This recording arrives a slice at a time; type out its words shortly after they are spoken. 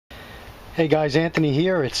Hey guys, Anthony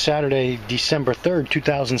here. It's Saturday, December 3rd,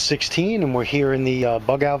 2016, and we're here in the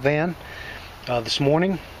bug out van this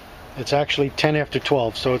morning. It's actually 10 after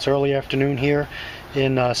 12, so it's early afternoon here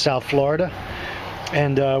in South Florida.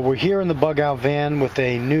 And we're here in the bug out van with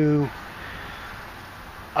a new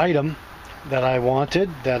item that I wanted,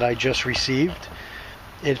 that I just received.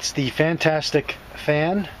 It's the Fan-Tastic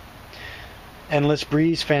fan, Endless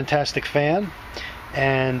Breeze Fan-Tastic fan.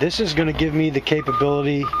 And this is going to give me the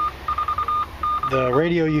capability. The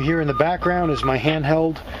radio you hear in the background is my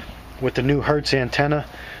handheld with the new Hertz antenna.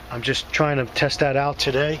 I'm just trying to test that out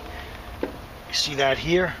today. You see that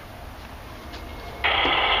here?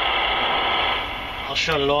 I'll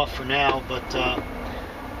shut it off for now, but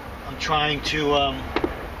I'm trying to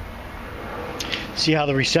see how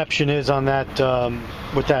the reception is on that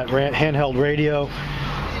with that handheld radio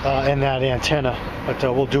and that antenna. But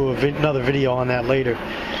we'll do another video on that later.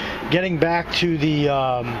 Getting back to the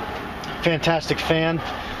Fan-Tastic fan,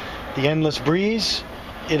 the Endless Breeze.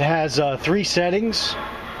 It has 3 settings,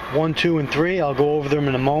 1, 2, and 3. I'll go over them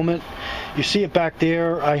in a moment. You see it back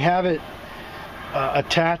there. I have it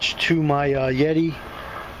attached to my Yeti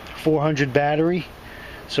 400 battery.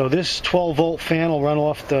 So this 12 volt fan will run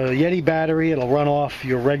off the Yeti battery. It'll run off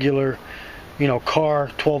your regular,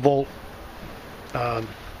 car 12 volt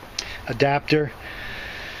adapter,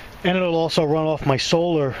 and it'll also run off my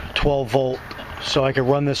solar 12 volt. So I could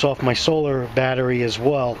run this off my solar battery as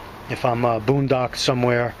well. If I'm boondocked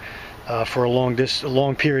somewhere for a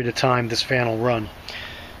long period of time, this fan will run.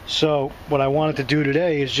 So what I wanted to do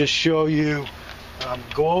today is just show you,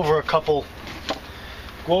 go over a couple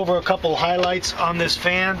highlights on this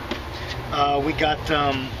fan. We got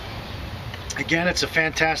again, it's a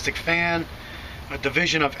Fan-Tastic fan, a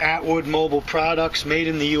division of Atwood Mobile Products, made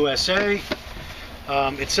in the USA.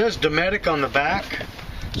 It says Dometic on the back.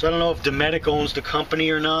 So I don't know if Dometic owns the company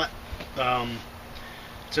or not. It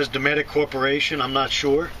says Dometic Corporation, I'm not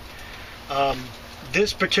sure.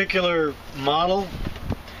 This particular model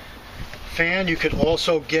fan, you could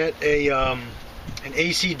also get an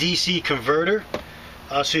AC-DC converter,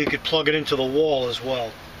 so you could plug it into the wall as well.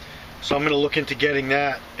 So I'm going to look into getting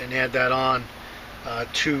that and add that on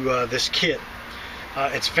to this kit.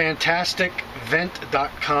 It's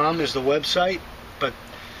fantasticvent.com is the website, but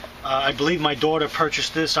I believe my daughter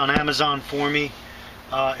purchased this on Amazon for me.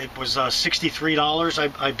 It was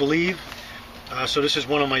 $63, I believe. So this is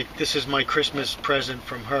my Christmas present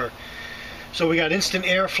from her. So we got instant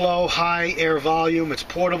airflow, high air volume. It's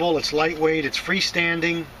portable, it's lightweight, it's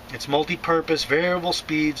freestanding, it's multi-purpose, variable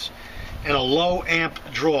speeds, and a low amp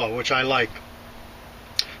draw, which I like.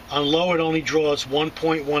 On low, it only draws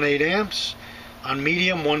 1.18 amps. On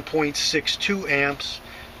medium, 1.62 amps.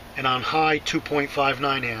 And on high,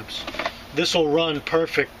 2.59 amps. This will run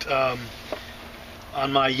perfect on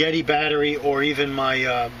my Yeti battery or even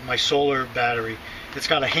my my solar battery. It's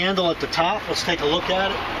got a handle at the top. Let's take a look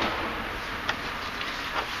at it.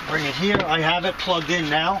 Bring it here. I have it plugged in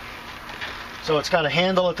now. So it's got a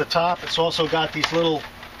handle at the top. It's also got these little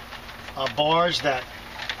bars that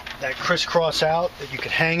crisscross out that you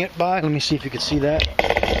could hang it by. Let me see if you can see that.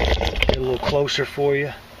 Get a little closer for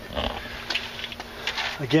you.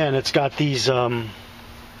 Again, it's got these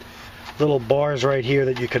little bars right here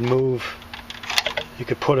that you can move. You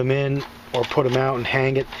could put them in or put them out and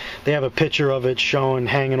hang it. They have a picture of it showing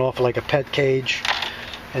hanging off like a pet cage.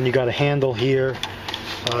 And you got a handle here.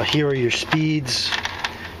 Here are your speeds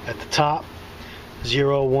at the top.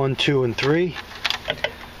 0, 1, 2, and 3.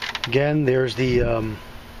 Again, there's the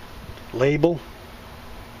label.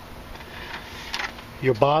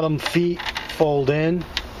 Your bottom feet fold in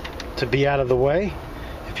to be out of the way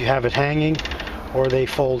if you have it hanging, or they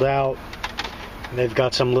fold out and they've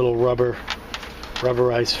got some little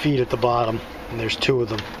rubberized feet at the bottom, and there's 2 of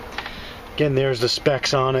them. Again, there's the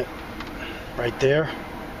specs on it right there,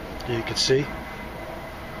 you can see.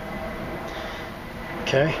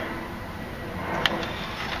 Okay.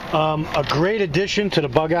 A great addition to the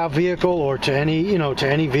bug out vehicle, or to any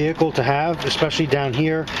any vehicle to have, especially down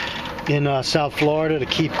here in South Florida, to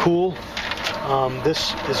keep cool.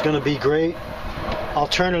 This is going to be great. I'll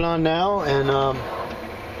turn it on now, and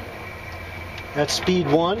that's speed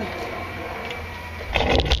 1. I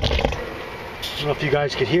don't know if you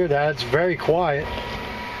guys could hear that. It's very quiet.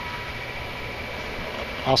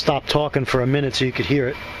 I'll stop talking for a minute so you could hear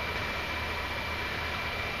it.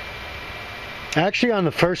 Actually, on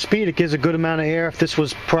the first speed, it gives a good amount of air. If this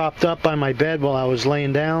was propped up by my bed while I was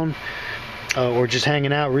laying down or just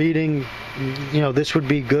hanging out reading, this would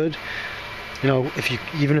be good.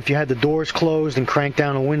 Even if you had the doors closed and cranked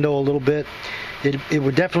down a window a little bit, it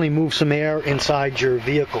would definitely move some air inside your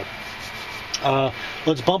vehicle.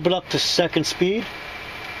 Let's bump it up to second speed.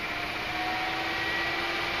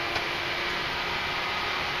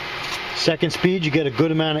 Second speed, you get a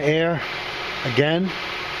good amount of air. Again,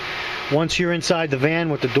 once you're inside the van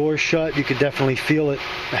with the doors shut, you could definitely feel it.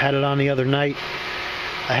 I had it on the other night.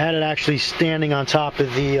 I had it actually standing on top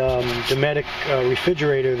of the Dometic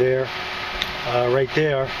refrigerator there, right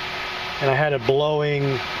there, and I had it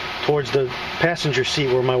blowing towards the passenger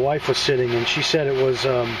seat where my wife was sitting, and she said it was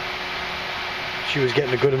she was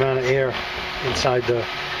getting a good amount of air inside the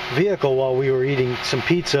vehicle while we were eating some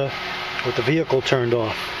pizza with the vehicle turned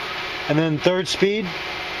off. And then third speed,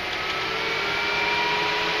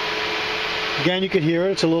 again, you could hear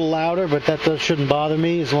it. It's a little louder, but that shouldn't bother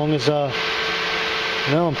me as long as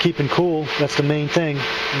I'm keeping cool. That's the main thing.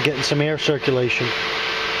 I'm getting some air circulation.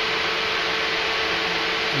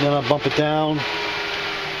 And then I'll bump it down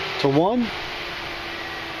to 1.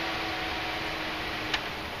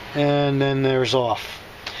 And then there's off.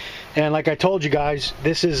 And like I told you guys,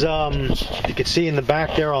 this is, you can see in the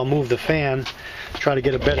back there, I'll move the fan, try to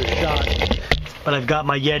get a better shot. But I've got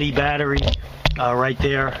my Yeti battery right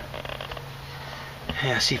there.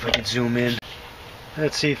 Yeah, see if I can zoom in.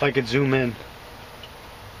 Let's see if I can zoom in.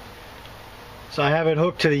 So I have it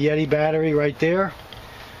hooked to the Yeti battery right there,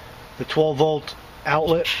 the 12 volt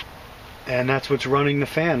outlet, and that's what's running the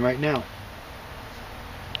fan right now.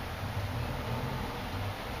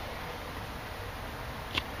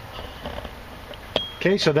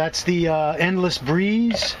 Okay, so that's the Endless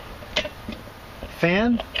Breeze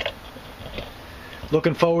fan.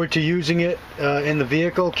 Looking forward to using it in the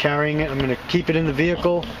vehicle, carrying it. I'm going to keep it in the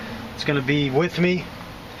vehicle. It's going to be with me,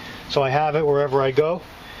 so I have it wherever I go.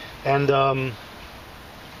 And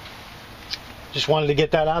just wanted to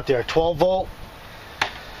get that out there. 12 volt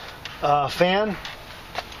fan.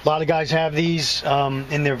 A lot of guys have these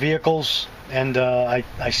in their vehicles, and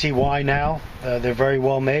I see why now. They're very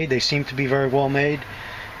well made. They seem to be very well made,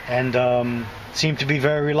 and seem to be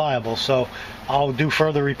very reliable. So I'll do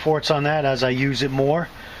further reports on that as I use it more.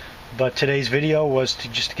 But today's video was to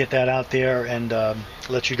just get that out there and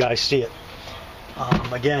let you guys see it.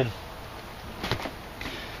 Again,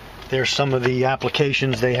 there's some of the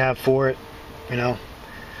applications they have for it. You know,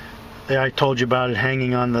 there I told you about it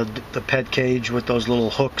hanging on the pet cage with those little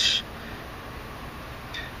hooks,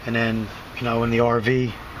 and then, you know, in the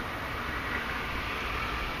RV.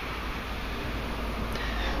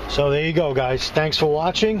 So there you go, guys. Thanks for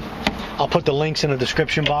watching. I'll put the links in the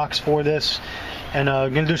description box for this, and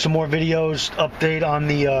I'm gonna do some more videos, update on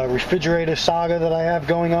the refrigerator saga that I have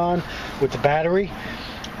going on with the battery.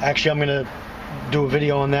 Actually, I'm gonna do a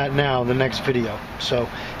video on that now, the next video. So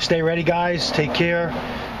stay ready, guys. Take care.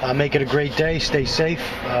 Make it a great day. Stay safe.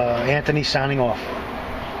 Anthony signing off.